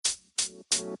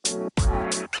Hi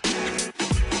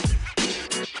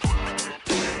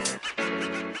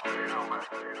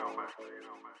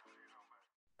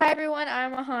everyone,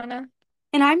 I'm Ahana,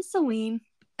 And I'm Celine.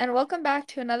 and welcome back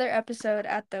to another episode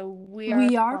at the We Are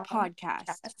We are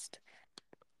podcast.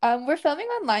 podcast. We're filming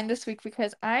online this week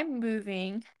because I'm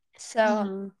moving, so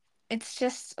hmm it's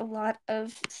just a lot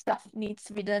of stuff needs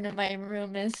to be done in my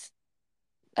room is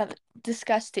uh,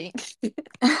 disgusting.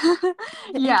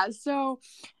 Yeah, so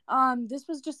this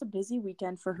was just a busy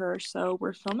weekend for her, so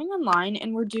we're filming online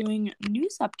and we're doing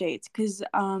news updates because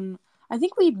I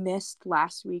think we missed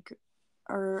last week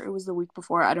or it was the week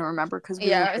before. I don't remember because we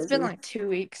were Yeah, it's been busy. like 2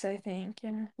 weeks, I think.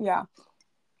 Yeah. Yeah.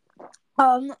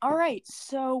 All right.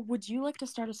 So would you like to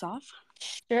start us off?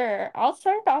 Sure. I'll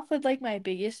start off with like my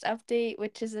biggest update,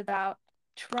 which is about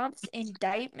Trump's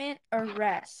indictment,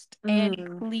 arrest, and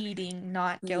Mm, pleading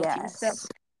not guilty. So yes.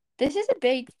 this is a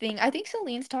big thing. I think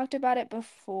Celine's talked about it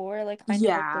before, like kind of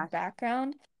like the Yeah.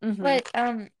 background. Mm-hmm. But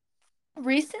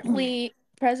recently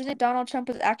President Donald Trump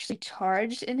was actually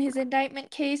charged in his indictment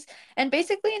case. And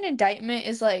basically an indictment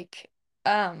is like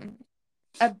um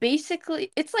a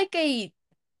basically it's like a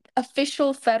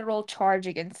official federal charge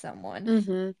against someone.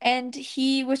 Mm-hmm. And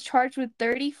he was charged with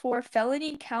 34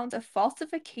 felony counts of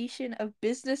falsification of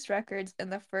business records in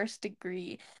the first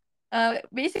degree.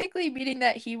 Basically meaning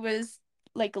that he was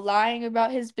like lying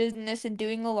about his business and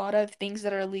doing a lot of things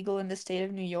that are illegal in the state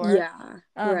of New York, Yeah.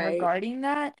 Right. regarding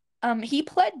that. He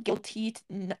pled guilty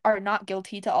or not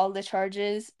guilty to all the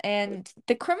charges, and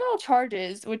the criminal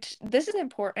charges, which this is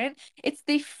important, it's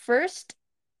the first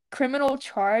criminal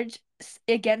charge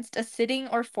against a sitting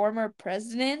or former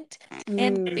president.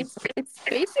 And Mm. it's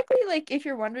basically like, if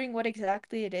you're wondering what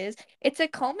exactly it is, it's a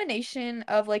culmination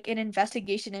of like an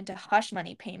investigation into hush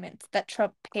money payments that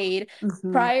Trump paid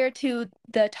Mm-hmm. prior to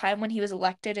the time when he was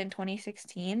elected in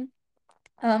 2016.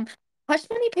 um, Hush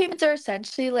money payments are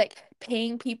essentially like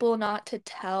paying people not to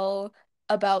tell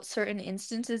about certain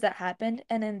instances that happened.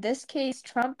 And in this case,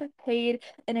 Trump paid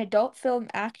an adult film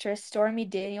actress, Stormy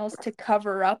Daniels, to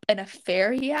cover up an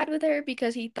affair he had with her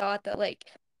because he thought that like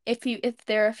if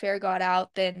their affair got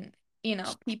out, then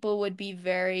people would be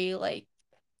very like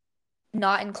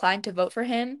not inclined to vote for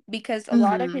him because a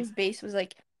lot of Mm-hmm. his base was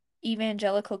like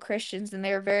evangelical Christians, and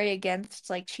they were very against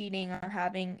like cheating or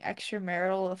having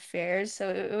extramarital affairs. So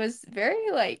it was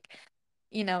very like,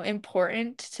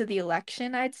 important to the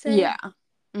election, I'd say. Yeah.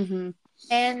 Mm-hmm.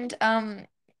 And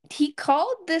he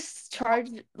called this charge,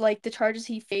 like the charges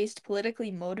he faced,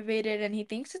 politically motivated, and he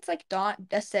thinks it's like not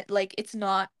a set, like it's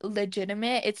not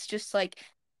legitimate. It's just like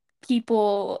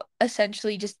people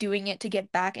essentially just doing it to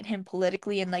get back at him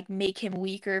politically and like make him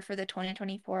weaker for the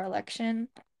 2024 election.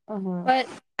 Mm-hmm. But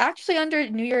actually, under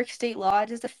New York state law,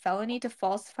 it is a felony to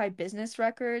falsify business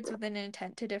records with an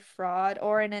intent to defraud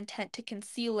or an intent to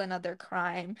conceal another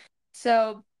crime.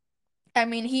 So, I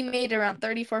mean, he made around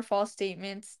 34 false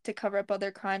statements to cover up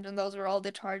other crimes, and those were all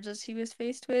the charges he was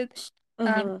faced with.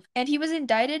 Mm-hmm. And he was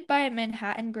indicted by a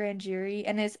Manhattan grand jury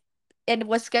and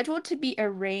was scheduled to be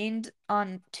arraigned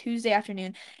on Tuesday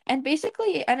afternoon. And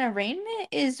basically, an arraignment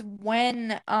is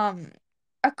when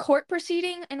a court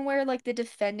proceeding and where like the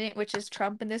defendant, which is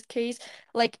Trump in this case,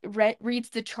 like reads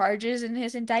the charges in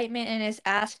his indictment and is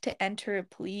asked to enter a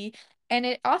plea. And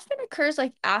it often occurs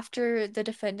like after the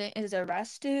defendant is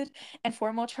arrested and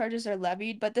formal charges are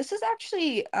levied, but this has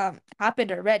actually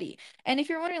happened already. And if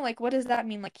you're wondering, like, what does that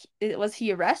mean? Like, was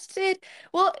he arrested?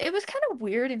 Well, it was kind of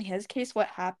weird in his case. What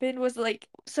happened was like,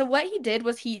 so what he did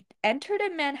was he entered a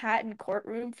Manhattan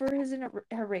courtroom for his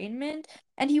arraignment,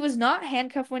 and he was not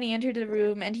handcuffed when he entered the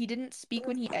room, and he didn't speak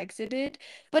when he exited.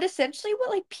 But essentially, what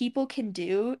like people can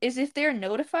do is if they're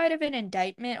notified of an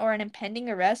indictment or an impending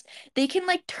arrest, they can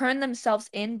like turn themselves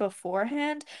in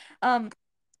beforehand. Um,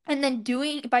 and then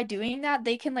doing that,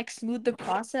 they can like smooth the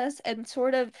process and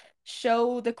sort of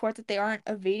show the court that they aren't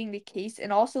evading the case,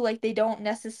 and also like they don't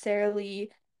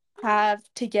necessarily have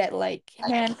to get like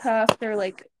handcuffed or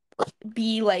like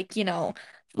be like,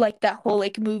 like that whole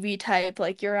like movie type,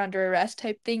 like you're under arrest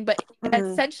type thing. But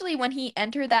Mm-hmm. essentially, when he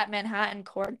entered that Manhattan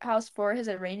courthouse for his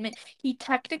arraignment, he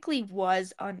technically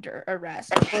was under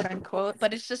arrest, quote unquote.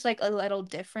 But it's just like a little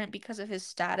different because of his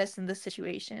status in the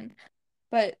situation.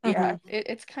 But yeah, Mm-hmm.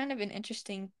 it's kind of an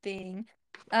interesting thing.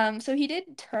 So he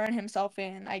did turn himself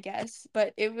in, I guess,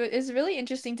 but is really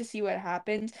interesting to see what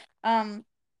happens. Um,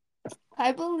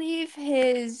 I believe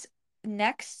his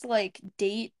next like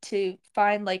date to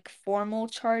find like formal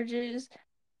charges,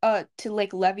 to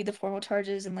like levy the formal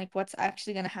charges and like what's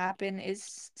actually gonna happen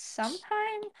is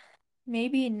sometime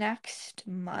maybe next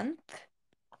month.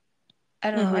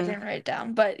 I don't know, I Mm-hmm. didn't write it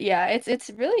down, but yeah, it's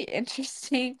really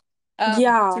interesting.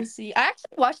 Yeah, to see. I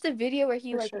actually watched the video where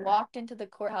he for like sure. walked into the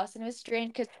courthouse and it was strange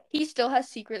because he still has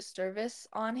Secret Service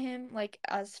on him, like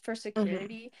as for Hmm.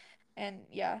 security. And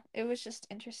yeah, it was just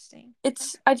interesting.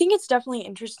 I think it's definitely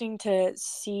interesting to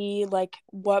see like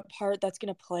what part that's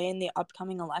going to play in the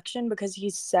upcoming election, because he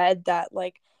said that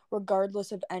like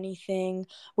regardless of anything,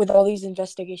 with all these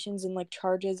investigations and like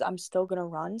charges, I'm still going to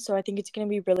run. So I think it's going to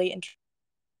be really interesting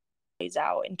plays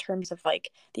out in terms of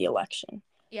like the election.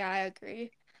 Yeah, I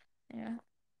agree. Yeah.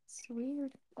 It's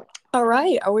weird. All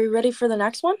right, are we ready for the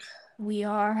next one? We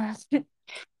are.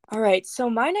 All right, so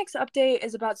my next update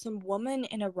is about some woman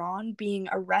in Iran being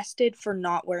arrested for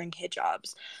not wearing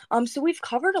hijabs. So we've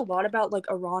covered a lot about like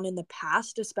Iran in the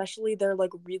past, especially their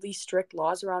like really strict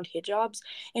laws around hijabs.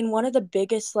 And one of the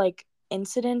biggest like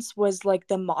incidents was like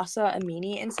the Masa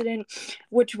Amini incident,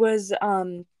 which was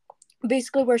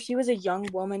basically where she was a young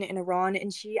woman in Iran,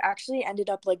 and she actually ended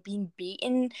up like being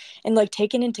beaten and like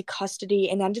taken into custody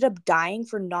and ended up dying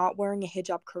for not wearing a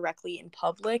hijab correctly in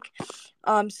public.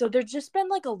 So there's just been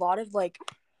like a lot of like,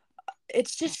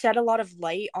 it's just shed a lot of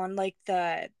light on like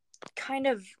the kind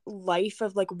of life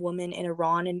of like women in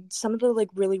Iran and some of the like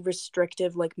really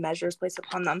restrictive like measures placed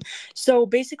upon them. So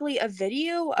basically a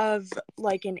video of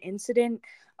like an incident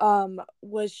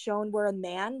was shown where a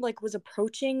man like was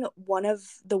approaching one of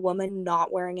the women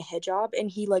not wearing a hijab, and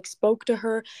he like spoke to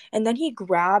her, and then he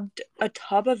grabbed a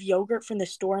tub of yogurt from the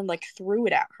store and like threw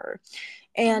it at her.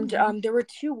 And Oh. there were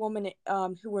two women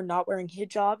who were not wearing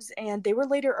hijabs, and they were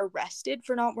later arrested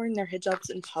for not wearing their hijabs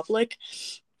in public.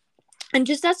 And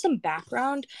just as some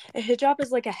background, a hijab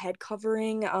is like a head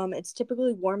covering. It's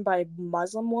typically worn by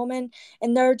Muslim women,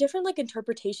 and there are different like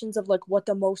interpretations of like what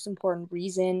the most important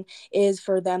reason is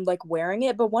for them like wearing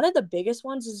it. But one of the biggest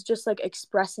ones is just like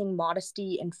expressing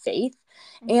modesty and faith.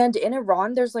 And in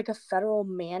Iran, there's like a federal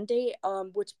mandate,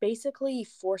 which basically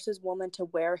forces women to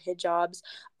wear hijabs,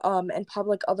 in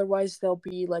public. Otherwise, they'll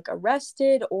be like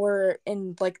arrested, or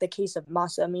in like the case of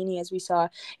Masa Amini, as we saw,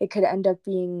 it could end up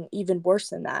being even worse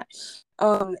than that.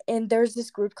 And there's this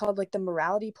group called like the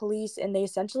morality police, and they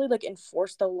essentially like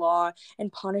enforce the law and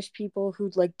punish people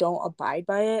who like don't abide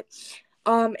by it.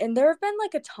 And there have been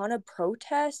like a ton of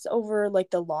protests over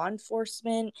like the law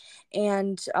enforcement,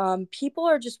 and people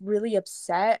are just really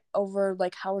upset over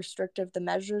like how restrictive the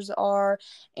measures are.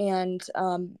 And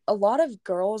a lot of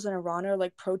girls in Iran are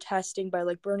like protesting by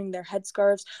like burning their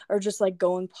headscarves, or just like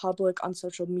going public on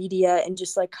social media and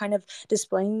just like kind of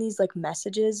displaying these like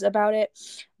messages about it.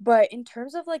 But in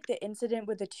terms of like the incident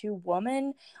with the two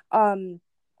women, um,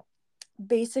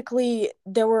 basically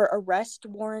there were arrest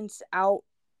warrants out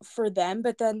for them,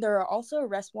 but then there are also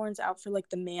arrest warrants out for like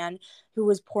the man who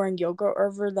was pouring yogurt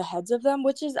over the heads of them,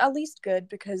 which is at least good,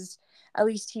 because at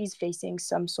least he's facing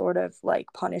some sort of like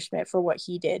punishment for what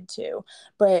he did too.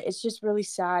 But it's just really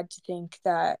sad to think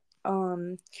that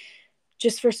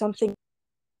just for something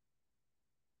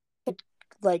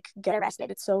like get arrested,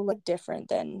 it's so like different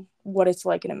than what it's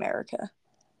like in America.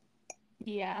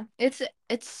 Yeah, it's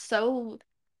so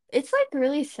it's like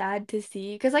really sad to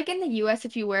see because like in the US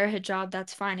if you wear a hijab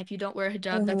that's fine. If you don't wear a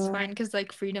hijab that's Mm-hmm. fine because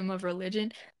like freedom of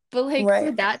religion. But like for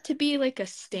Right. that to be like a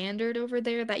standard over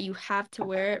there that you have to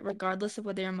wear it regardless of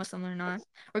whether you're Muslim or not,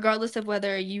 regardless of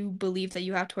whether you believe that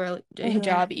you have to wear a Mm-hmm.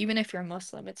 hijab, even if you're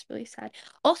Muslim, it's really sad.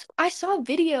 Also, I saw a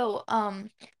video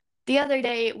the other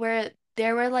day where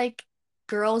there were like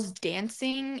girls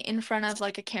dancing in front of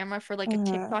like a camera for like a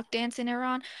Mm-hmm. TikTok dance in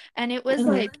Iran, and it was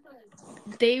Mm-hmm. like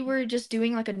they were just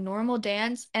doing like a normal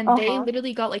dance and they Uh-huh.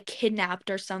 literally got like kidnapped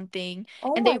or something,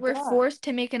 Oh and they my were god. forced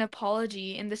to make an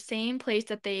apology in the same place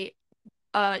that they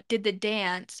did the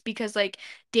dance because like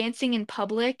dancing in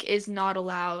public is not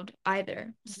allowed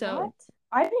either. So What?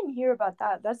 I didn't hear about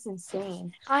that. That's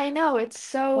insane. I know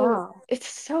Wow. it's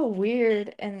so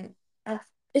weird and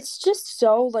It's just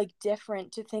so like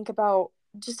different to think about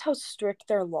just how strict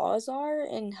their laws are,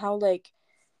 and how like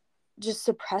just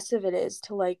suppressive it is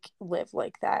to like live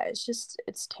like that.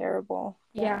 It's terrible.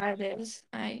 Yeah. yeah, it is.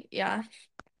 Yeah.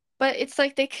 But it's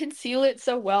like they conceal it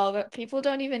so well that people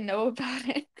don't even know about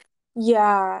it.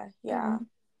 Yeah, yeah. Mhm.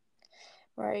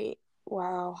 Right.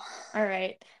 Wow. All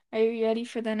right. Are you ready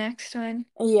for the next one?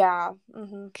 Yeah.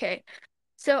 Mm-hmm. Okay.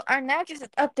 So our next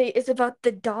update is about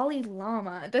the Dalai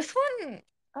Lama.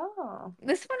 Oh.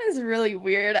 This one is really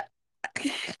weird.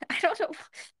 I don't know.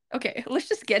 Okay, let's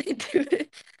just get into it.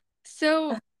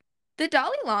 So the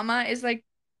Dalai Lama is like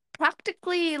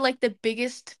practically like the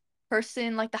biggest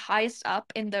person, like the highest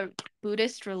up in the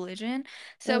Buddhist religion.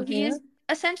 So he Mm-hmm. is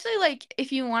essentially like,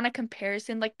 if you want a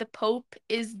comparison, like the Pope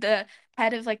is the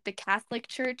head of like the Catholic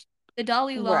Church. The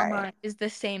Dalai Right. Lama is the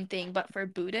same thing, but for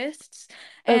Buddhists.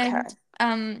 Okay.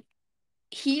 And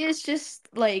he is just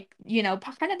like,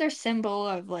 kind of their symbol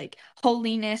of like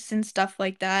holiness and stuff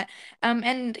like that.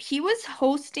 And he was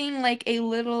hosting like a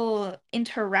little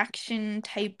interaction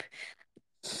type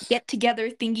get together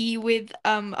thingy with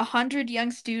 100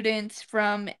 young students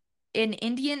from an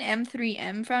Indian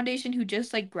M3M foundation who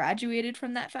just like graduated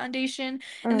from that foundation,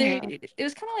 and Mm-hmm. it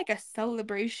was kind of like a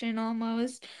celebration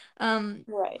almost. Um,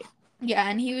 Right. yeah,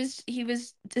 and he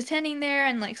was attending there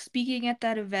and like speaking at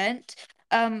that event.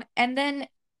 And then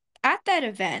at that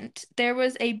event, there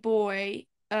was a boy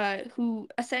who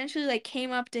essentially like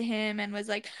came up to him and was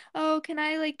like, "Oh, can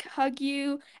I like hug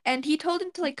you?" And he told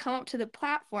him to like come up to the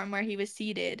platform where he was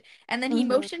seated. And then he Mm-hmm.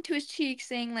 motioned to his cheek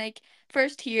saying like,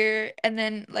 "First here," and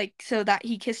then like so that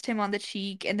he kissed him on the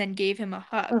cheek and then gave him a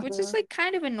hug, which is Mm-hmm. like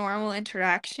kind of a normal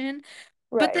interaction.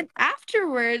 But then Right.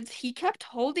 afterwards, he kept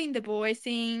holding the boy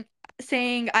saying,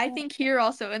 "I think here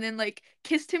also," and then like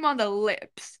kissed him on the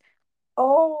lips.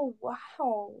 Oh,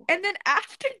 wow. And then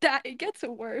after that, it gets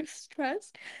worse,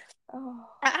 Trust. Oh,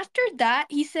 After that,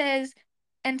 he says,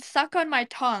 "And suck on my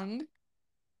tongue."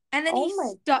 And then oh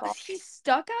my God. he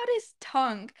stuck out his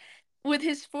tongue with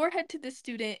his forehead to the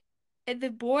student, and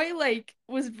the boy like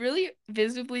was really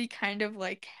visibly kind of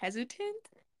like hesitant.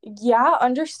 Yeah,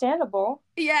 understandable.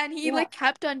 Yeah, and he Yeah. like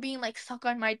kept on being like, "Suck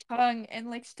on my tongue," and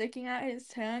like sticking out his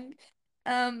tongue.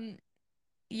 Um,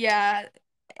 yeah,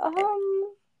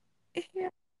 Um, yeah.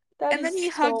 that And is then he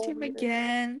hugged so him weird.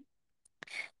 again.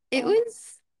 It Oh.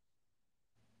 was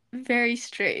very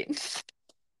strange.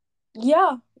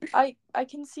 Yeah, I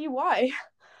can see why.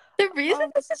 The reason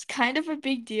Um, this is kind of a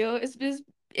big deal is because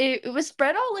it was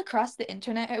spread all across the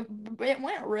internet. It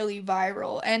went really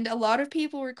viral, and a lot of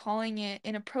people were calling it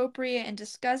inappropriate and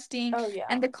disgusting. oh yeah,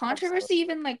 And the absolutely. controversy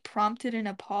even like prompted an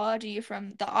apology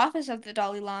from the office of the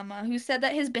Dalai Lama, who said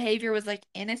that his behavior was like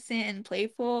innocent and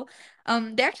playful.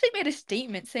 They actually made a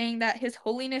statement saying that His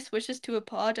Holiness wishes to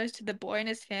apologize to the boy and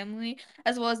his family,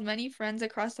 as well as many friends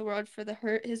across the world for the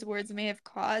hurt his words may have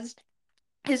caused.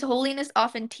 His Holiness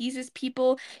often teases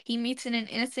people he meets in an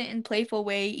innocent and playful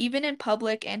way, even in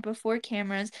public and before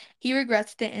cameras. He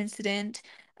regrets the incident.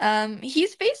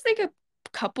 He's faced like a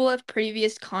couple of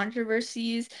previous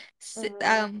controversies,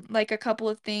 Mm-hmm. like a couple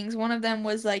of things. One of them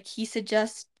was like he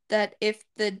suggests that if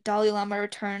the Dalai Lama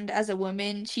returned as a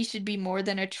woman, she should be more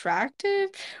than attractive,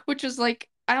 which was like,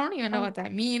 I don't even know what Oh,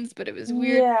 that means, but it was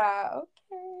weird. yeah,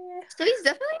 okay. So he's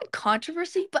definitely in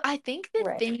controversy, but I think the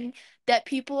Right. thing that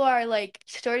people are like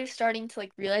starting to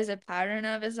like realize a pattern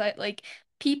of is that like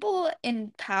people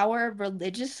in power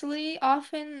religiously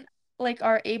often like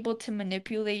are able to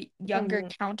manipulate younger Mm-hmm.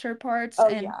 counterparts Oh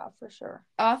and yeah, for sure.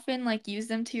 often like use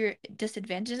them to your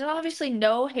disadvantage. And obviously,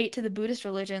 no hate to the Buddhist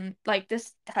religion. Like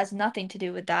this has nothing to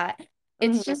do with that.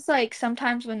 It's Mm-hmm. just like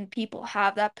sometimes when people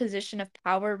have that position of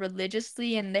power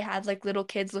religiously and they have like little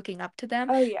kids looking up to them,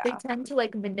 Oh they yeah. tend to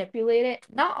like manipulate it.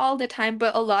 Not all the time,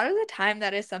 but a lot of the time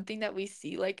that is something that we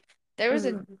see. Like there was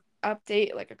an Mm-hmm.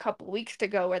 update like a couple weeks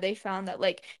ago where they found that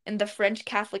like in the French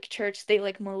Catholic Church they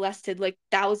like molested like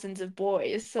thousands of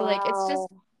boys. So like Wow.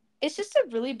 it's just a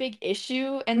really big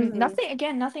issue and Mm-hmm.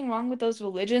 nothing wrong with those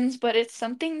religions, but it's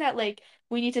something that like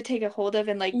we need to take a hold of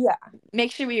and like Yeah.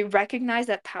 make sure we recognize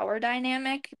that power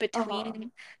dynamic Uh-huh.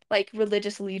 between like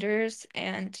religious leaders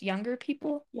and younger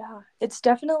people. Yeah, it's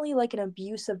definitely like an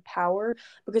abuse of power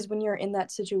because when you're in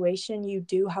that situation, you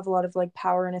do have a lot of like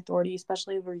power and authority,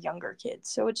 especially over younger kids.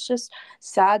 So it's just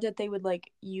sad that they would like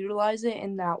utilize it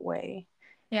in that way.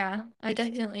 Yeah, I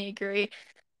definitely agree.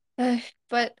 Ugh,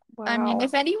 but I mean, Wow.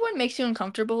 if anyone makes you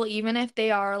uncomfortable, even if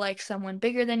they are like someone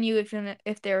bigger than you,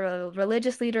 if they're a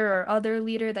religious leader or other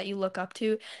leader that you look up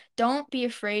to, don't be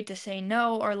afraid to say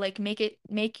no or like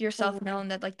make yourself Mhm. known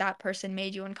that like that person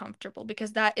made you uncomfortable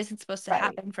because that isn't supposed to Right.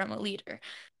 happen from a leader.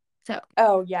 So,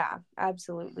 Oh, yeah,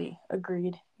 absolutely.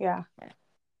 Agreed. Yeah. yeah.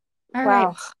 All right.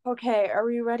 Wow. Okay, are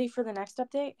we ready for the next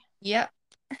update? Yep.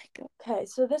 Go. Okay,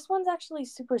 so this one's actually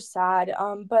super sad.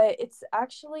 But it's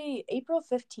actually April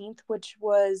 15th, which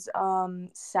was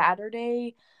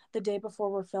Saturday, the day before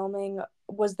we're filming,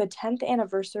 was the 10th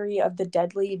anniversary of the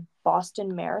deadly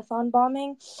Boston Marathon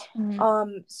bombing. Mhm.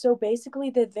 So basically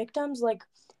the victims like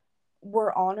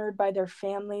were honored by their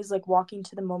families, like walking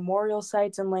to the memorial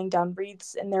sites and laying down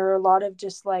wreaths, and there are a lot of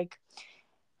just like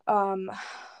um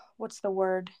what's the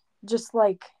word? Just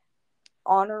like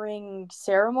honoring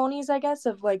ceremonies, I guess,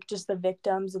 of like just the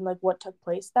victims and like what took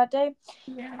place that day.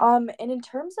 Yeah. And in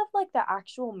terms of like the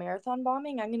actual marathon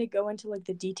bombing, I'm gonna go into like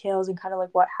the details and kind of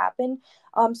like what happened.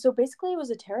 So basically, it was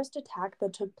a terrorist attack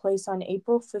that took place on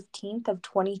April 15th of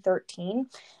 2013,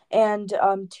 and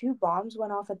two bombs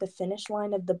went off at the finish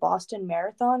line of the Boston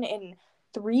Marathon, and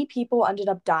 3 people ended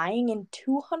up dying and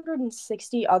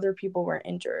 260 other people were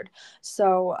injured.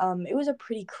 So it was a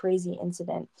pretty crazy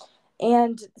incident.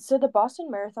 And so the Boston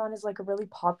Marathon is like a really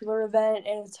popular event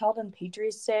and it's held on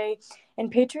Patriots Day. And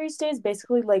Patriots Day is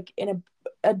basically like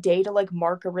a day to like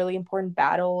mark a really important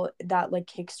battle that like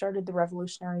kickstarted the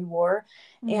Revolutionary War.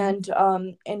 Mm-hmm.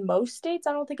 And in most states,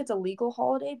 I don't think it's a legal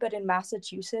holiday, but in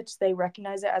Massachusetts, they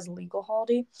recognize it as a legal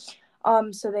holiday.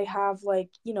 So they have like,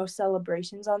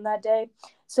 celebrations on that day.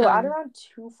 So at Oh, around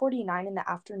 2:49 in the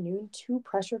afternoon, 2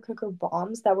 pressure cooker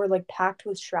bombs that were like packed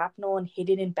with shrapnel and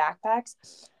hidden in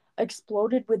backpacks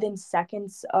exploded within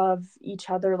seconds of each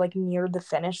other, like near the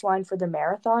finish line for the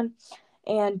marathon.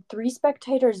 And 3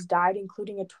 spectators died,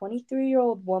 including a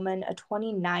 23-year-old woman, a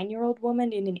 29-year-old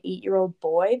woman, and an 8-year-old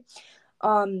boy.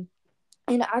 Um,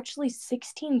 and actually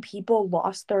 16 people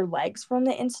lost their legs from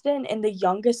the incident, and the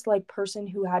youngest like person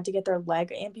who had to get their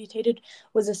leg amputated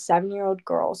was a 7-year-old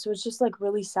girl. So it's just like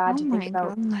really sad oh to think my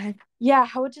about, God. yeah,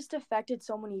 how it just affected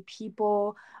so many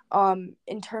people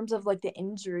in terms of like the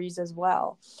injuries as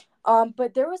well.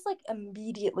 But there was like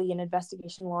immediately an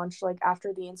investigation launched like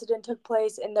after the incident took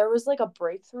place, and there was like a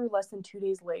breakthrough less than 2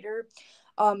 days later,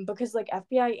 because like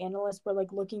FBI analysts were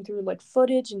like looking through like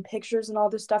footage and pictures and all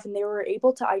this stuff, and they were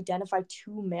able to identify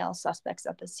 2 male suspects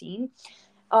at the scene.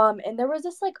 And there was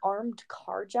this like armed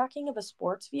carjacking of a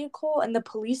sports vehicle, and the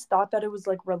police thought that it was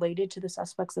like related to the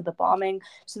suspects of the bombing,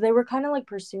 so they were kind of like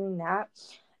pursuing that.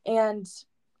 And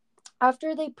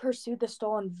after they pursued the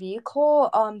stolen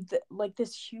vehicle, like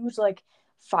this huge like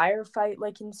firefight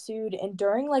like ensued, and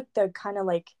during like the kind of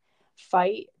like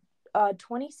fight,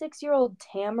 26-year-old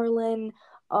Tamerlan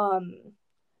um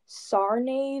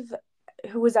Sarnave,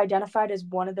 who was identified as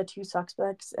one of the 2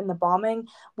 suspects in the bombing,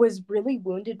 was really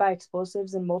wounded by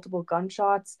explosives and multiple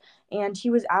gunshots, and he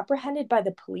was apprehended by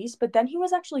the police. But then he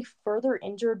was actually further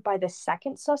injured by the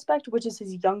second suspect, which is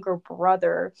his younger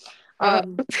brother, Uh,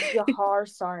 Jahar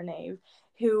Sarnave,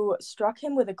 who struck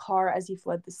him with a car as he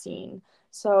fled the scene.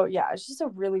 So yeah, it's just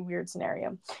a really weird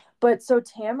scenario. But so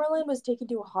Tamerlan was taken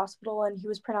to a hospital and he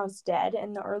was pronounced dead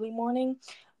in the early morning.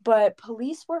 But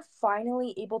police were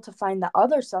finally able to find the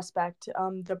other suspect,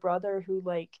 the brother who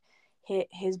like hit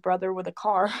his brother with a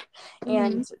car.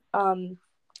 mhm. And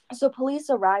so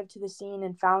police arrived to the scene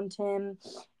and found him,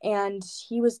 and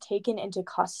he was taken into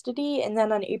custody. And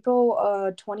then on April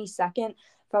 22nd,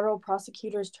 federal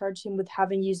prosecutors charged him with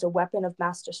having used a weapon of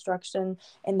mass destruction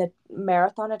in the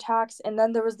marathon attacks. And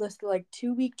then there was this like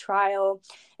 2 week trial,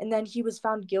 and then he was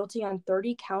found guilty on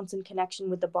 30 counts in connection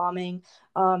with the bombing.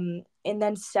 And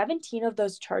then 17 of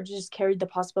those charges carried the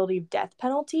possibility of death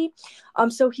penalty.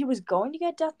 So he was going to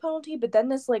get death penalty, but then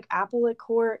this like appellate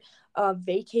court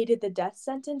vacated the death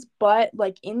sentence, but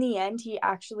like in the end he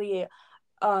actually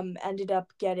ended up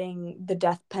getting the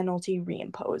death penalty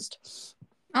reimposed.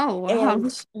 Oh, wow.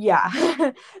 And yeah,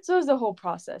 so it was the whole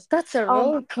process. That's a um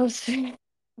roller coaster.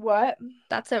 what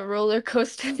That's a roller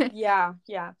coaster. Yeah,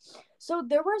 yeah. So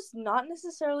there was not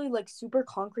necessarily like super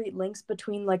concrete links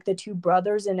between like the 2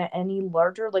 brothers and any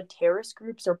larger like terrorist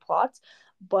groups or plots,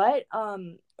 but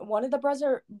one of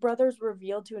the brothers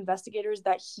revealed to investigators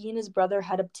that he and his brother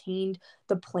had obtained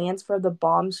the plans for the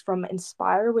bombs from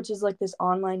Inspire, which is like this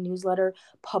online newsletter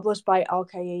published by Al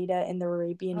Qaeda in the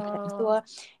Arabian Oh, Peninsula.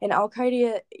 And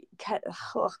Qaeda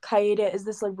is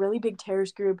this like really big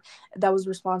terrorist group that was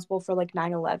responsible for like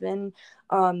 9/11.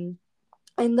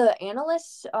 And the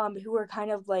analysts who were kind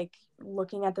of like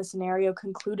looking at the scenario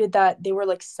concluded that they were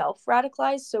like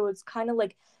self-radicalized, so it's kind of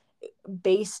like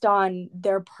based on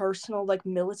their personal like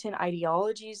militant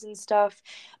ideologies and stuff.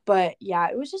 But yeah,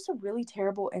 it was just a really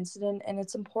terrible incident, and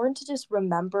it's important to just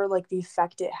remember like the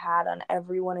effect it had on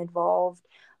everyone involved,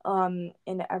 and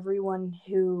everyone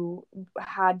who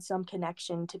had some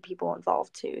connection to people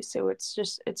involved too. So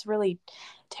it's really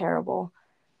terrible.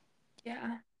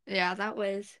 yeah. Yeah, that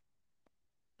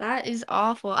is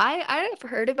awful. I've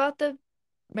heard about the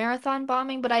marathon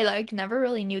bombing, but I like never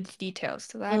really knew the details.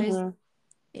 So that is, Mm-hmm.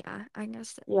 yeah, I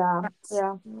guess Yeah, that's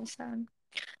yeah. really sad.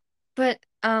 But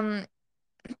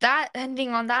that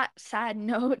ending on that sad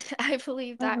note, I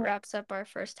believe that Mm-hmm. wraps up our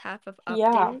first half of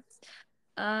Yeah. updates.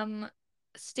 Um,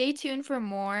 Stay tuned for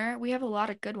more. We have a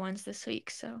lot of good ones this week,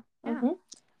 so yeah. Mm-hmm.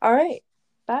 All right.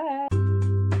 Bye.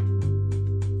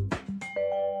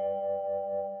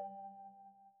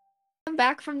 I'm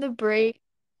back from the break.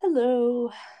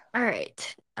 Hello. All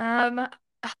right.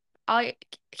 I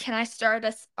can I start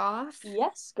us off?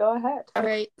 Yes, go ahead. All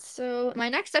right. So my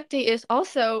next update is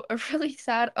also a really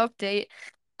sad update.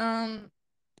 Um,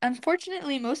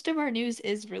 Unfortunately, most of our news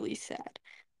is really sad.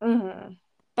 Mm-hmm.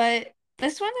 But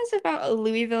This one is about a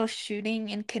Louisville shooting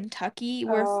in Kentucky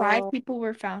where five Oh, people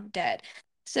were found dead.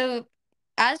 So,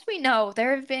 as we know,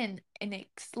 there have been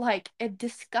like a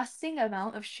disgusting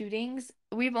amount of shootings.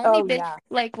 We've only oh been yeah.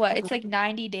 like what? It's Mhm. like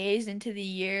 90 days into the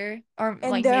year or And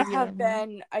like there maybe a have little more.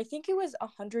 been, I think it was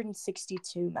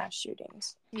 162 mass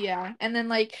shootings. Yeah. And then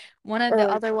like one of the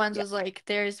Or other ones yeah. was like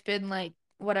there's been like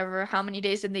whatever how many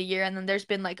days in the year and then there's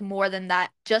been like more than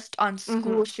that just on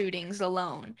school Hmm. shootings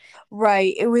alone.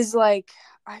 Right. It was like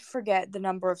I forget the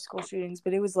number of school shootings,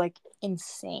 but it was like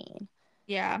insane.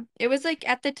 Yeah, it was like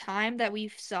at the time that we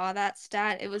saw that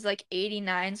stat, it was like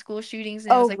 89 school shootings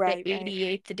and it was Oh, like the right, right.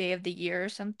 88th day of the year or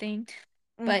something.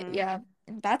 But Mhm. yeah,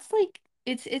 that's like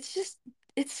it's just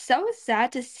it's so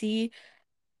sad to see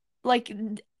like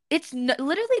it's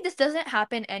literally this doesn't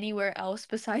happen anywhere else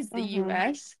besides the Mhm.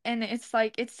 US and it's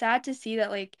like it's sad to see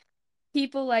that like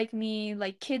people like me,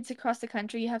 like kids across the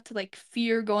country have to like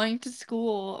fear going to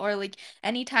school or like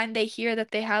anytime they hear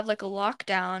that they have like a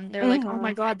lockdown, they're like, "Oh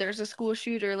my Mhm. God, there's a school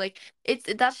shooter." Like it's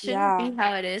that shouldn't Yeah. be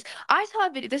how it is. I saw a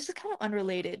video, this is kind of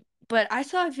unrelated, but I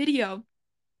saw a video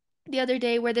the other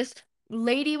day where this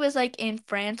lady was like in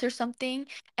France or something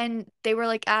and they were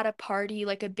like at a party,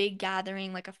 like a big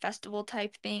gathering, like a festival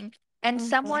type thing. And Mhm.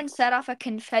 someone set off a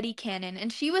confetti cannon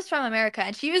and she was from America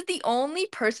and she was the only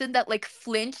person that like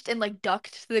flinched and like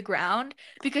ducked to the ground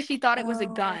because she thought it was a Oh.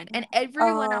 gun. And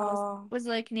everyone else Oh. was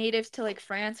like natives to like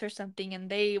France or something and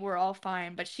they were all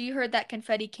fine. But she heard that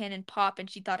confetti cannon pop and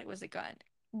she thought it was a gun.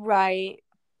 Right.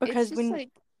 It's Because just when like,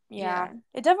 yeah, yeah.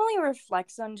 it definitely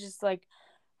reflects on just like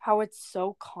how it's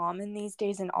so common these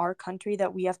days in our country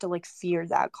that we have to like fear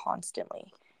that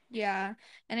constantly. Yeah,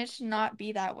 and it should not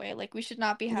be that way. Like we should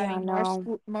not be Yeah, having more no.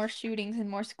 school, more shootings and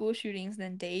more school shootings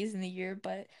than days in the year,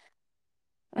 but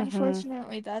Mhm.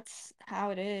 unfortunately that's how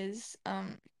it is.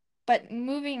 But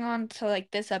moving on to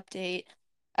like this update,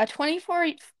 a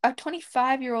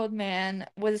 25-year-old man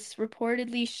was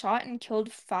reportedly shot and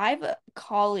killed five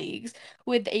colleagues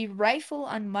with a rifle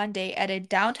on Monday at a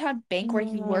downtown bank where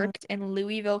he Mm. worked in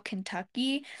Louisville,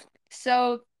 Kentucky.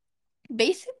 So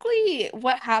basically,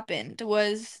 what happened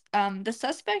was the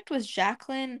suspect was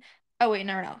Jacqueline. Oh wait,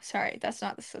 no, no, sorry, that's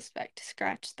not the suspect.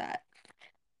 Scratch that.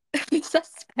 The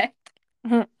suspect.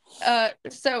 Mhm.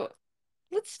 So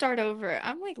let's start over.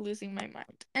 I'm like losing my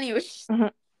mind. Anyways,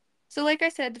 Mhm. so like I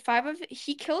said,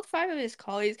 he killed five of his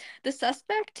colleagues. The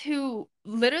suspect who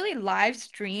literally live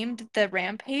streamed the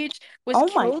rampage was Oh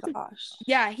my killed. gosh.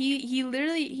 Yeah, he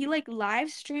literally he like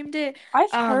live streamed it.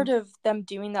 I've heard Um, of them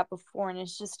doing that before and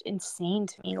it's just insane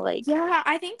to me. Like Yeah,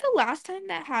 I think the last time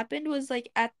that happened was like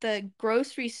at the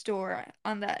grocery store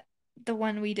on the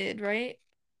one we did, right?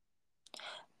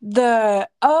 the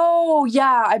oh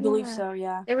yeah, I believe Yeah. so,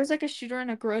 yeah. There was like a shooter in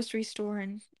a grocery store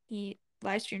and he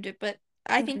live streamed it, but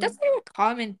I think Mhm. that's like a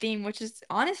common theme, which is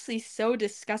honestly so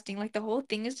disgusting. Like the whole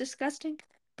thing is disgusting,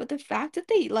 but the fact that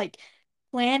they like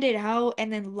planned it out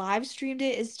and then live streamed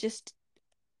it is just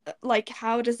like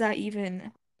how does that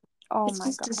even Oh it's my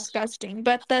just gosh. disgusting.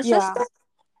 But the Yeah. suspect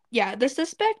Yeah, the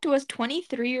suspect was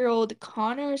 23-year-old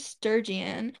Connor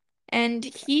Sturgeon, and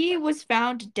he was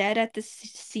found dead at the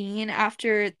scene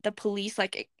after the police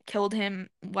like killed him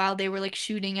while they were like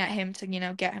shooting at him to,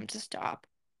 get him to stop.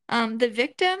 The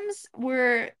victims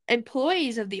were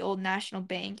employees of the Old National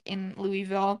Bank in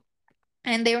Louisville,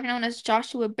 and they were known as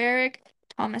Joshua Barrick,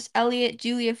 Thomas Elliott,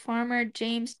 Julia Farmer,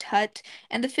 James Tutt,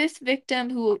 and the fifth victim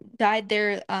who died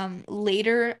there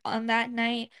later on that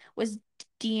night was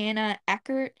Deanna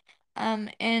Eckert.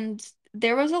 And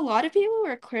there was a lot of people who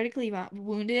were critically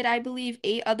wounded. I believe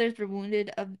eight others were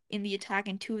wounded in the attack,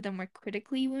 and two of them were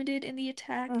critically wounded in the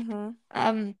attack. Mhm.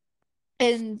 Um,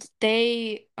 and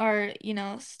they are,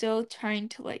 still trying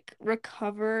to like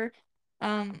recover.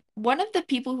 One of the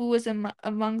people who was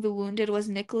among the wounded was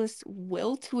Nicholas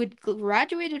Wilt, who had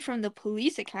graduated from the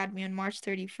police academy on March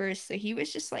 31st. So he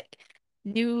was just like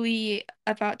newly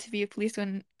about to be a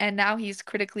policeman, and now he's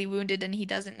critically wounded and he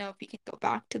doesn't know if he can go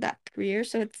back to that career.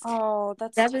 So it's Oh,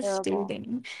 that's terrible.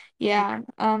 devastating. Mhm. Yeah.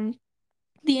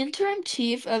 The interim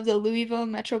chief of the Louisville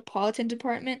Metropolitan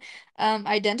Department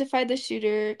identified the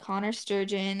shooter, Connor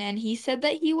Sturgeon, and he said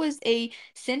that he was a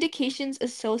syndications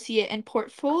associate and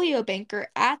portfolio banker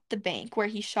at the bank where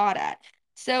he shot at.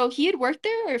 So he had worked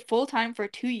there full time for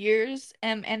 2 years,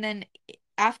 and then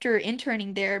after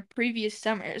interning there previous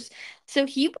summers. So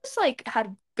he was like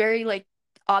had very like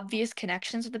obvious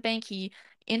connections with the bank. He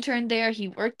interned there, he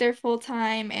worked there full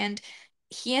time, and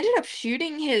he ended up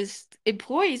shooting his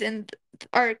employees and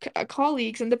our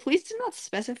colleagues, and the police did not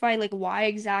specify like why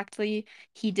exactly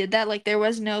he did that. Like there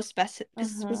was no Mhm.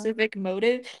 specific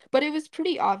motive, but it was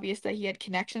pretty obvious that he had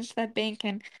connections to that bank.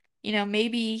 And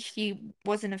maybe he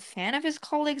wasn't a fan of his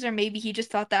colleagues, or maybe he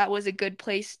just thought that was a good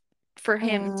place for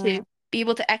him to Mm, be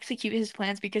able to execute his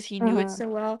plans because he knew it mm-hmm. so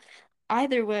well.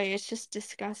 Either way, it's just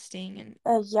disgusting and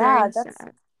Yeah, very that's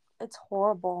sad. it's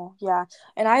horrible. Yeah.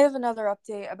 And I have another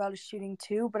update about a shooting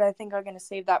too, but I think I'm gonna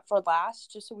save that for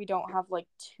last, just so we don't have like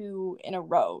two in a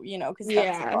row, because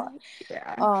that's a Yeah. lot.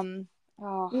 Yeah. Um,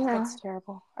 oh, that's Yeah.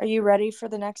 terrible. Are you ready for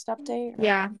the next update? Or?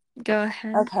 Yeah. Go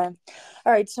ahead. Okay.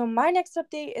 All right. So my next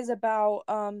update is about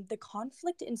the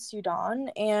conflict in Sudan,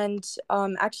 and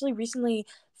actually recently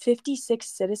 56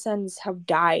 citizens have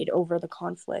died over the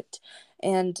conflict,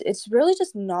 and it's really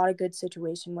just not a good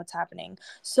situation what's happening.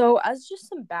 So as just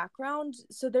some background,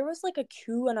 so there was like a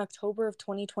coup in October of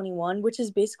 2021, which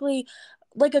is basically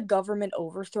like a government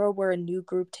overthrow where a new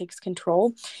group takes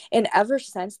control. And ever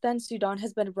since then, Sudan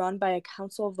has been run by a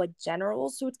council of like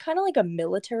generals, so it's kind of like a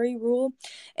military rule,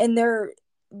 and there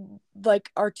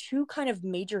like are two kind of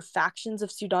major factions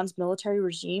of Sudan's military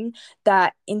regime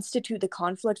that institute the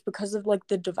conflict because of like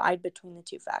the divide between the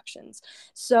two factions.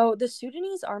 So the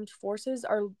Sudanese armed forces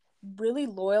are really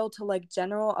loyal to like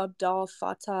General Abdel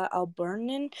Fattah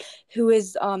al-Burhan, who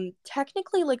is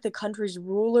technically like the country's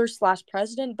ruler slash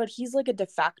president, but he's like a de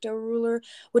facto ruler,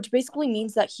 which basically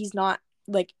means that he's not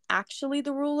like actually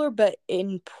the ruler, but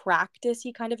in practice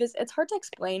he kind of is. It's hard to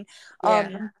explain.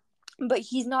 Yeah. But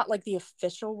he's not like the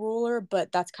official ruler,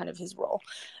 but that's kind of his role.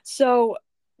 So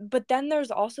but then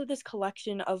there's also this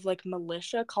collection of like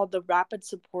militia called the Rapid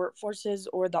Support Forces,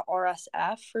 or the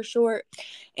RSF for short,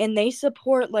 and they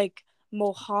support like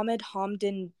Mohammed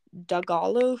Hamdan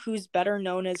Dagalo, who's better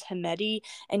known as Hamedi,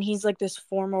 and he's like this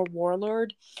former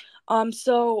warlord.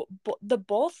 The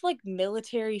both like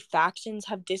military factions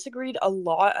have disagreed a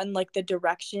lot on like the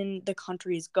direction the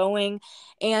country is going,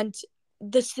 and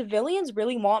the civilians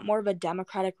really want more of a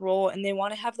democratic role, and they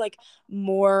want to have like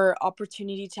more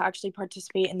opportunity to actually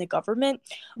participate in the government.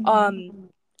 Mhm. um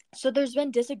so there's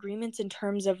been disagreements in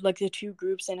terms of like the two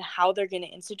groups and how they're going to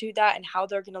institute that and how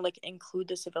they're going to like include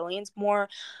the civilians more.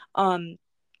 um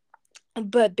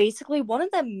but basically one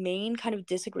of the main kind of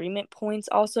disagreement points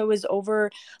also is over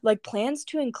like plans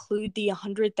to include the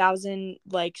 100,000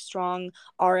 like strong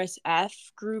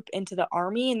RSF group into the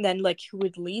army, and then like who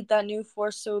would lead that new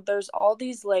force. So there's all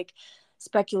these like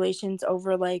speculations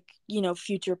over like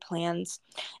future plans.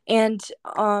 And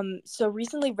so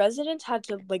recently residents had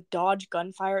to like dodge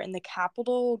gunfire in the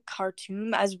capital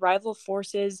Khartoum as rival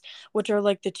forces, which are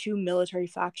like the two military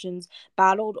factions,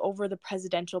 battled over the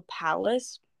presidential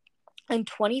palace, and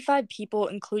 25 people,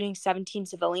 including 17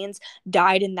 civilians,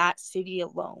 died in that city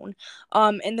alone.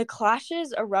 And the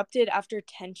clashes erupted after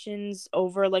tensions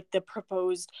over like the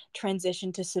proposed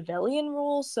transition to civilian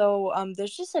rule. So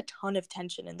there's just a ton of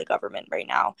tension in the government right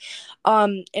now.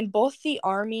 And both the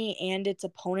army and its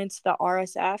opponents, the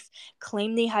RSF,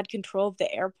 claimed they had control of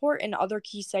the airport and other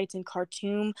key sites in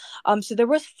Khartoum. So there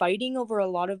was fighting over a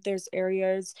lot of those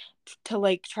areas to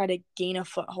like try to gain a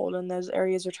foothold in those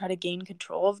areas or try to gain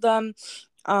control of them.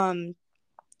 um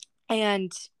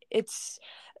and it's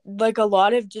like a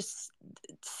lot of just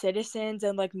citizens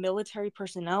and like military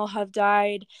personnel have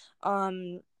died.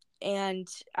 And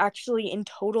actually in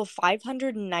total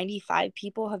 595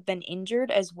 people have been injured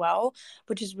as well,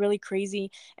 which is really crazy.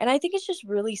 And I think it's just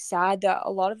really sad that a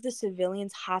lot of the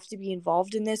civilians have to be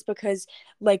involved in this, because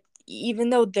like even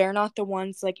though they're not the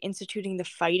ones like instituting the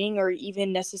fighting or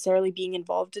even necessarily being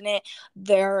involved in it,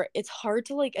 it's hard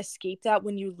to like escape that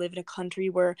when you live in a country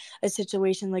where a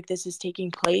situation like this is taking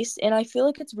place. And I feel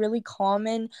like it's really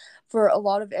common for a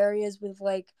lot of areas with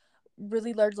like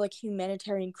really large like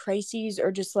humanitarian crises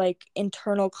or just like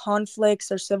internal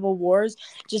conflicts or civil wars,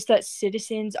 just that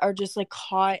citizens are just like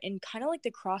caught in kind of like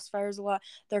the crossfires a lot.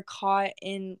 They're caught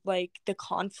in like the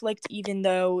conflict even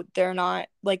though they're not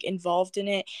like involved in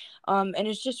it. And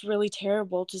it's just really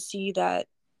terrible to see that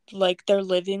like they're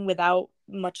living without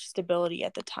much stability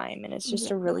at the time, and it's just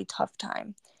Yeah. a really tough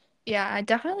time. Yeah, I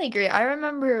definitely agree. I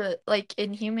remember like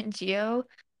in Human Geo,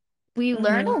 we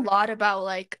learned Mm-hmm. a lot about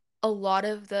like a lot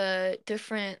of the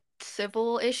different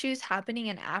civil issues happening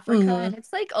in Africa, Mm-hmm. and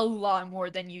it's like a lot more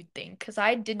than you'd think because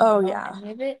I didn't Oh know yeah.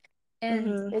 any of it,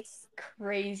 and Mm-hmm. it's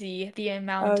crazy the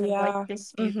Oh amount of like yeah.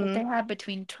 disputes that Mm-hmm. they have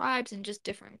between tribes and just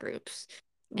different groups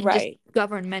and just Right.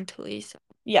 governmentally. So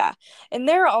Yeah. And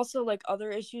there are also like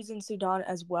other issues in Sudan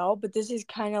as well, but this is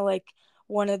kind of like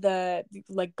one of the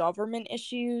like government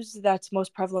issues that's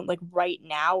most prevalent like right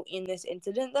now in this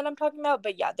incident that I'm talking about.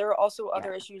 But yeah, there are also yeah,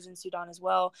 other issues in Sudan as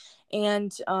well,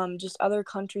 and just other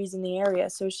countries in the area.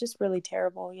 So it's just really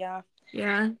terrible. Yeah.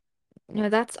 yeah, no,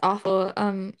 that's awful.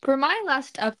 For my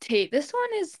last update, this one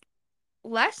is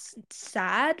less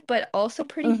sad, but also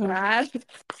pretty Mm-hmm. bad.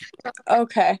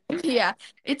 Okay. Yeah,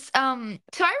 it's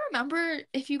so I remember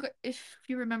if you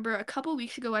remember a couple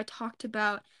weeks ago I talked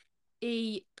about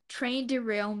a train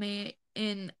derailment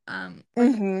in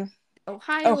was it Mm-hmm.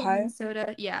 Ohio or Ohio.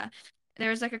 Minnesota? Yeah.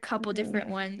 There's like a couple Mm-hmm. different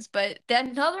ones, but then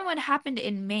another one happened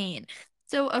in Maine.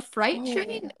 So a freight Oh.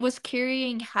 train was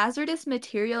carrying hazardous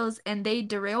materials and they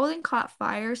derailed and caught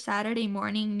fire Saturday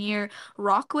morning near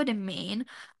Rockwood in Maine.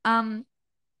 Um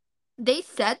they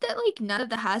said that like none of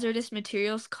the hazardous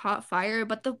materials caught fire,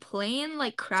 but the plane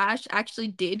like crash actually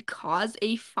did cause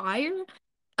a fire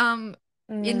um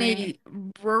in Mm. a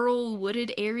rural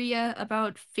wooded area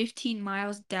about 15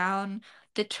 miles down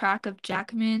the track of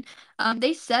Jackman.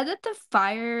 They said that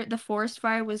the forest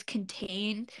fire was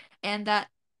contained and that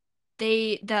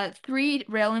the three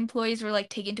rail employees were like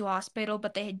taken to a hospital,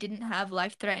 but they didn't have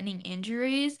life-threatening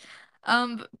injuries.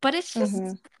 But it's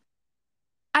Mm-hmm. just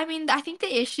I mean, I think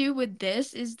the issue with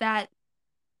this is that,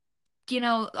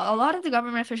 a lot of the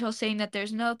government officials saying that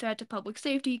there's no threat to public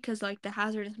safety because like the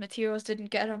hazardous materials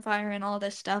didn't get on fire and all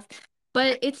this stuff.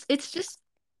 But it's just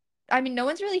I mean, no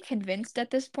one's really convinced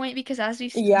at this point because as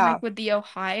we've seen, like Yeah. with the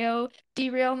Ohio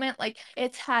derailment, like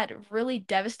it's had really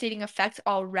devastating effects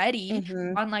already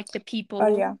Mm-hmm. on like the Oh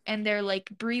people yeah. and their like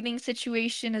breathing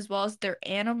situation as well as their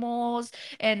animals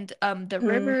and the Mm.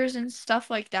 rivers and stuff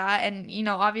like that. And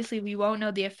obviously we won't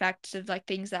know the effects of like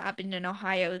things that happened in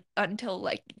Ohio until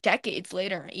like decades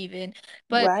later even.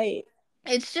 But Right.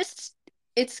 it's just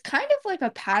it's kind of like a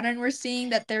pattern we're seeing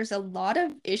that there's a lot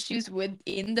of issues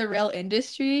within the rail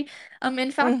industry.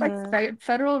 In fact, like Mm-hmm.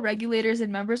 federal regulators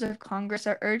and members of Congress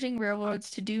are urging railroads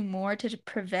to do more to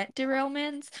prevent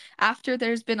derailments after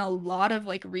there's been a lot of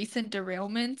like recent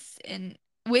derailments in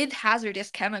with hazardous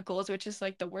chemicals, which is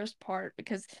like the worst part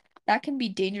because that can be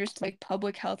dangerous to like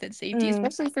public health and safety, Mm.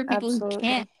 especially for people who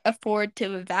can't Absolutely. afford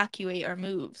to evacuate or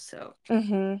move. So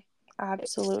Mm-hmm.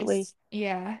 it's Absolutely. just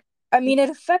yeah. I mean, it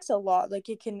affects a lot. Like,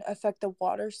 it can affect the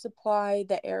water supply,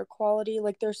 the air quality.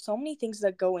 Like, there's so many things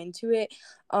that go into it.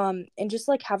 And just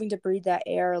like having to breathe that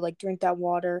air, like drink that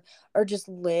water, or just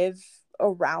live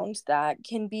around that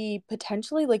can be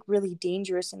potentially like really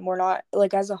dangerous. And we're not,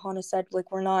 like, as Ahana said,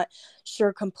 like, we're not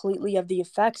sure completely of the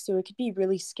effects. So it could be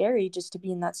really scary just to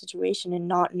be in that situation and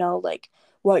not know, like,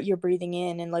 what you're breathing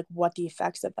in and like what the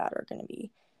effects of that are going to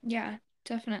be. Yeah,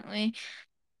 definitely.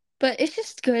 But it's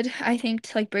just good, I think,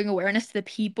 to like bring awareness to the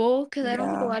people because I don't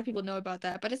think a Yeah. lot of people know about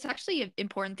that. But it's actually an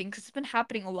important thing because it's been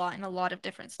happening a lot in a lot of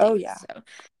different Oh, states. yeah. So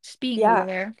just being Yeah,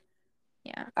 aware.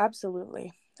 Yeah.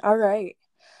 absolutely. All right.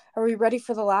 Are we ready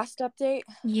for the last update?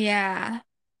 Yeah.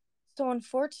 So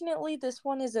unfortunately, this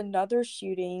one is another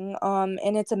shooting,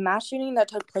 and it's a mass shooting that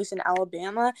took place in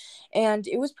Alabama, and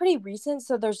it was pretty recent,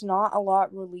 so there's not a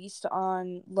lot released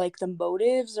on like the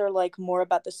motives or like more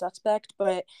about the suspect,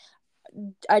 but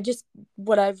I just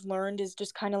what I've learned is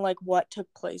just kind of like what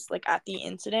took place like at the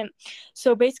incident.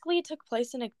 So basically, it took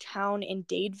place in a town in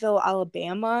Dadeville,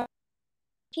 Alabama.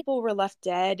 People were left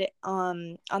dead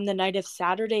on the night of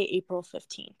Saturday, April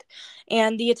 15th.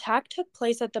 And the attack took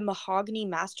place at the Mahogany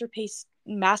Masterpiece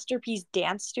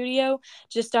Dance Studio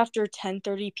just after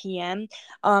 10:30 p.m.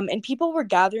 And people were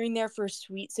gathering there for a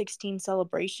Sweet 16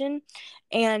 celebration.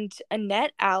 And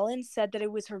Annette Allen said that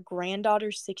it was her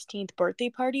granddaughter's 16th birthday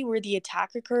party where the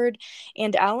attack occurred.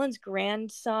 And Allen's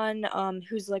grandson,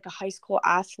 who's like a high school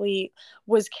athlete,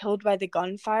 was killed by the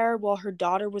gunfire, while her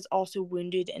daughter was also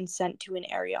wounded and sent to an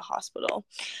area hospital.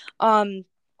 Um,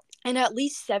 and at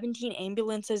least 17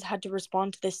 ambulances had to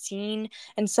respond to the scene,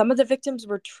 and some of the victims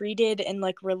were treated and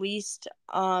like released,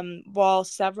 while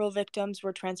several victims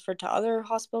were transferred to other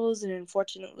hospitals, and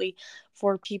unfortunately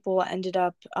 4 people ended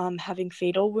up having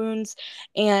fatal wounds.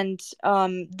 And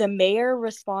the mayor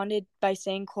responded by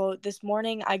saying, quote, "This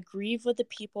morning I grieve with the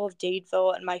people of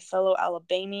Dadeville and my fellow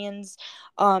Alabamians."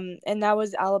 And that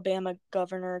was Alabama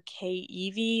Governor Kay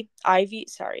Ivey,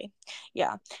 sorry.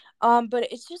 Yeah.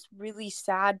 But it's just really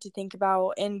sad to think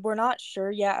about, and we're not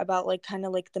sure yet about like kind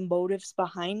of like the motives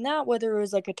behind that, whether it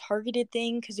was like a targeted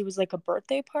thing because it was like a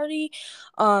birthday party.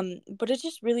 But it's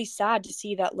just really sad to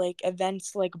see that like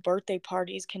events like birthday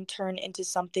parties can turn into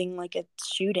something like a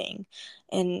shooting,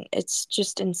 and it's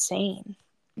just insane.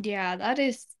 Yeah,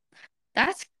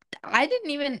 that's I didn't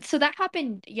even so that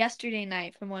happened yesterday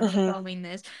night from when we're Hmm. filming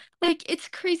this. Like, it's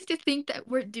crazy to think that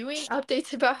we're doing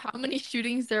updates about how many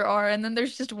shootings there are, and then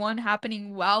there's just one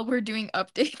happening while we're doing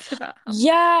updates about how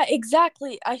many. Yeah,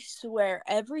 exactly. I swear,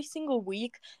 every single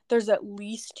week there's at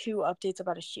least two updates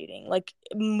about a shooting, like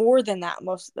more than that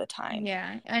most of the time.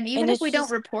 Yeah, and even And if it's we don't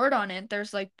just, report on it,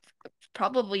 there's, like,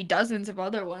 probably dozens of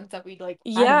other ones that we, like,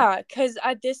 haven't. yeah, because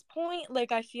at this point,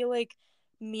 like, I feel like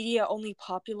media only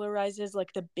popularizes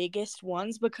like the biggest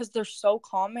ones because they're so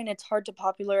common. It's hard to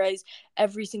popularize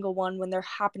every single one when they're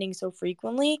happening so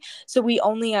frequently. So we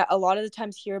only a lot of the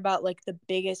times hear about like the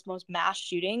biggest, most mass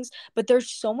shootings, but there's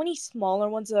so many smaller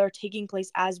ones that are taking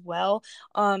place as well,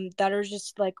 that are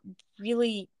just like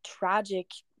really tragic,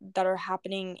 that are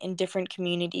happening in different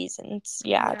communities. And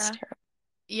yeah, it's Yeah. terrible.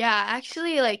 Yeah,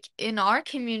 actually, like, in our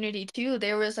community too,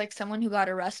 there was, like, someone who got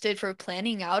arrested for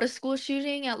planning out a school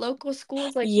shooting at local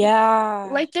schools,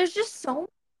 Yeah. there's just so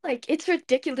like, it's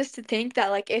ridiculous to think that,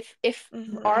 like, if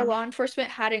our Hmm. law enforcement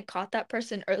hadn't caught that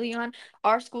person early on,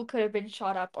 our school could have been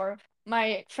shot up, or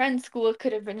my friend's school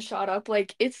could have been shot up,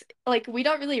 like, it's like, we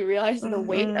don't really realize the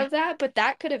weight Hmm. of that, but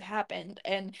that could have happened,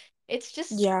 and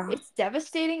Yeah. it's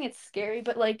devastating, it's scary,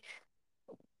 but, like,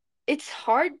 it's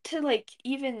hard to, like,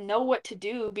 even know what to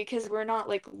do because we're not,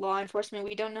 like, law enforcement,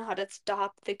 we don't know how to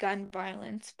stop the gun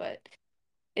violence, but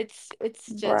it's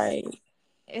just Right.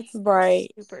 it's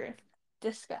Right. super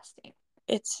disgusting.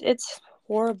 It's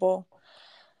horrible.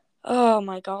 Oh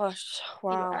my gosh.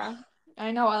 Wow. Yeah.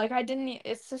 I know, like, I didn't e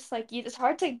it's just, like, it's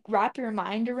hard to wrap your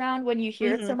mind around when you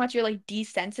hear it so Mhm. much, you're, like,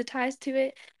 desensitized to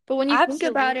it, but when you think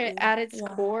about it Absolutely. at its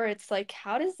Yeah. core, it's like,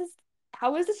 how is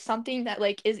this something that,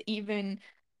 like, is even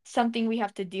something we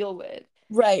have to deal with?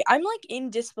 Right. I'm like in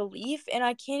disbelief and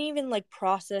I can't even like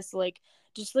process like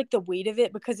just like the weight of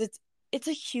it because it's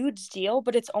a huge deal,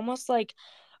 but it's almost like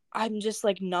I'm just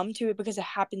like numb to it because it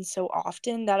happens so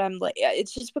often that I'm like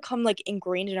it's just become like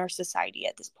ingrained in our society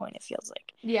at this point, it feels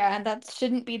like. Yeah, and that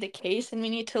shouldn't be the case, and we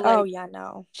need to, Oh like, yeah,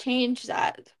 no. change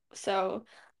that. So,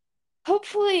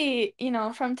 hopefully,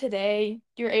 from today,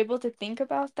 you're able to think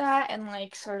about that and,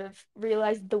 like, sort of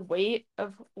realize the weight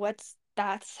of what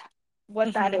that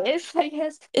Mhm. is, I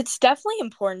guess. It's definitely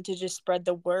important to just spread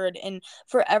the word and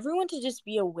for everyone to just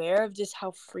be aware of just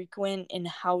how frequent and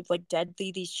how like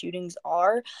deadly these shootings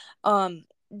are. um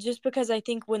just because I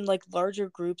think when like larger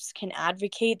groups can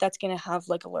advocate, that's going to have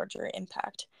like a larger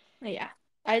impact. Yeah,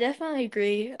 I definitely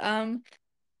agree.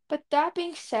 But that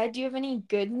being said, do you have any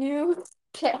good news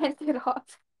to end it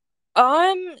off?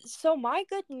 So my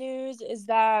good news is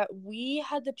that we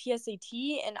had the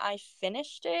PSAT and I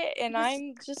finished it and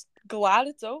I'm just glad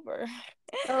it's over.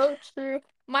 Oh, true.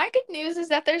 My good news is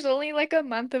that there's only like a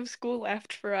month of school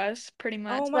left for us, pretty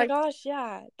Oh much. my Like, gosh,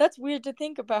 yeah, that's weird to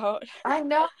think about. I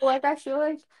know, like, I feel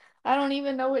like I don't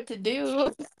even know what to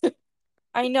do.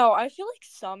 I know. I feel like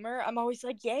summer, I'm always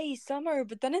like, yay, summer.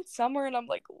 But then it's summer and I'm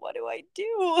like, what do I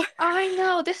do? I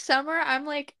know, this summer, I'm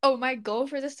like, oh, my goal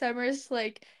for this summer is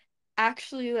like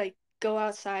actually like go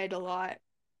outside a lot.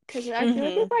 Because I feel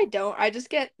like if Hmm. I don't, I just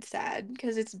get sad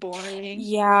because it's boring.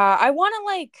 Yeah, I want to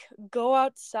like go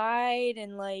outside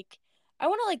and like, I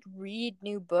want to like read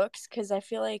new books because I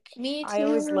feel like Me I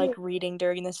always like too. reading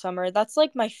during the summer. That's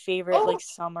like my favorite like Oh,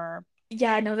 summer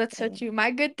yeah, no, that's so thing. true.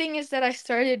 My good thing is that I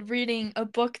started reading a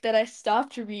book that I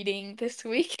stopped reading this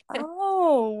week.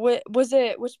 Oh, what was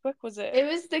it? Which book was it? It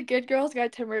was The Good Girl's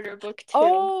Guide to Murder book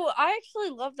 2. Oh, I actually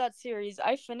love that series.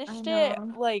 I I finished it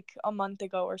know. like a month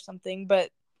ago or something,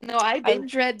 but No, I I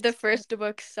binge read the first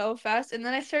book so fast, and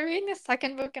then I started reading the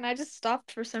second book, and I just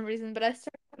stopped for some reason, but I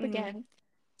started up mm, again.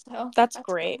 So that's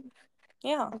that's great. good.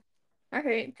 Yeah. All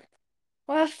right.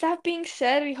 Well, with that being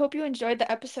said, we hope you enjoyed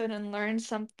the episode and learned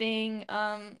something.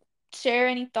 Share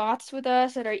any thoughts with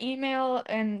us at our email,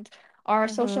 and our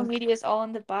social Mhm. media is all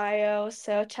in the bio,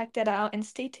 so check that out and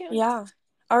stay tuned. Yeah.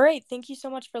 All right. Thank you so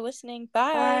much for listening.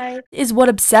 Bye. Bye. Is what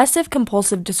obsessive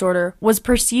compulsive disorder was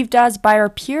perceived as by our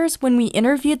peers when we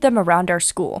interviewed them around our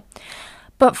school.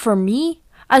 But for me,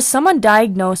 as someone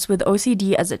diagnosed with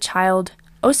OCD as a child,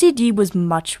 OCD was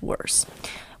much worse.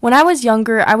 When I was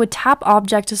younger, I would tap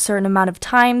objects a certain amount of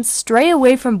times, stray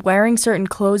away from wearing certain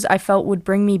clothes I felt would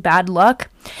bring me bad luck,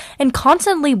 and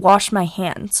constantly wash my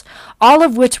hands, all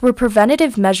of which were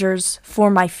preventative measures for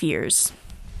my fears.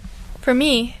 For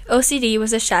me, OCD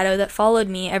was a shadow that followed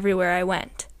me everywhere I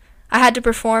went. I had to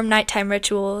perform nighttime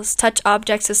rituals, touch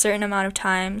objects a certain amount of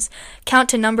times, count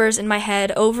to numbers in my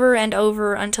head over and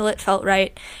over until it felt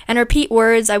right, and repeat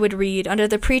words I would read under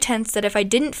the pretense that if I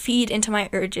didn't feed into my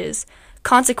urges,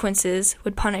 consequences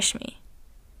would punish me.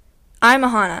 I'm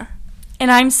Ahana,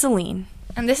 And I'm Celine.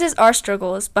 and this is our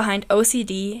struggles behind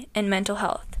OCD and mental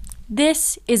health.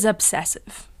 This is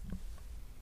obsessive.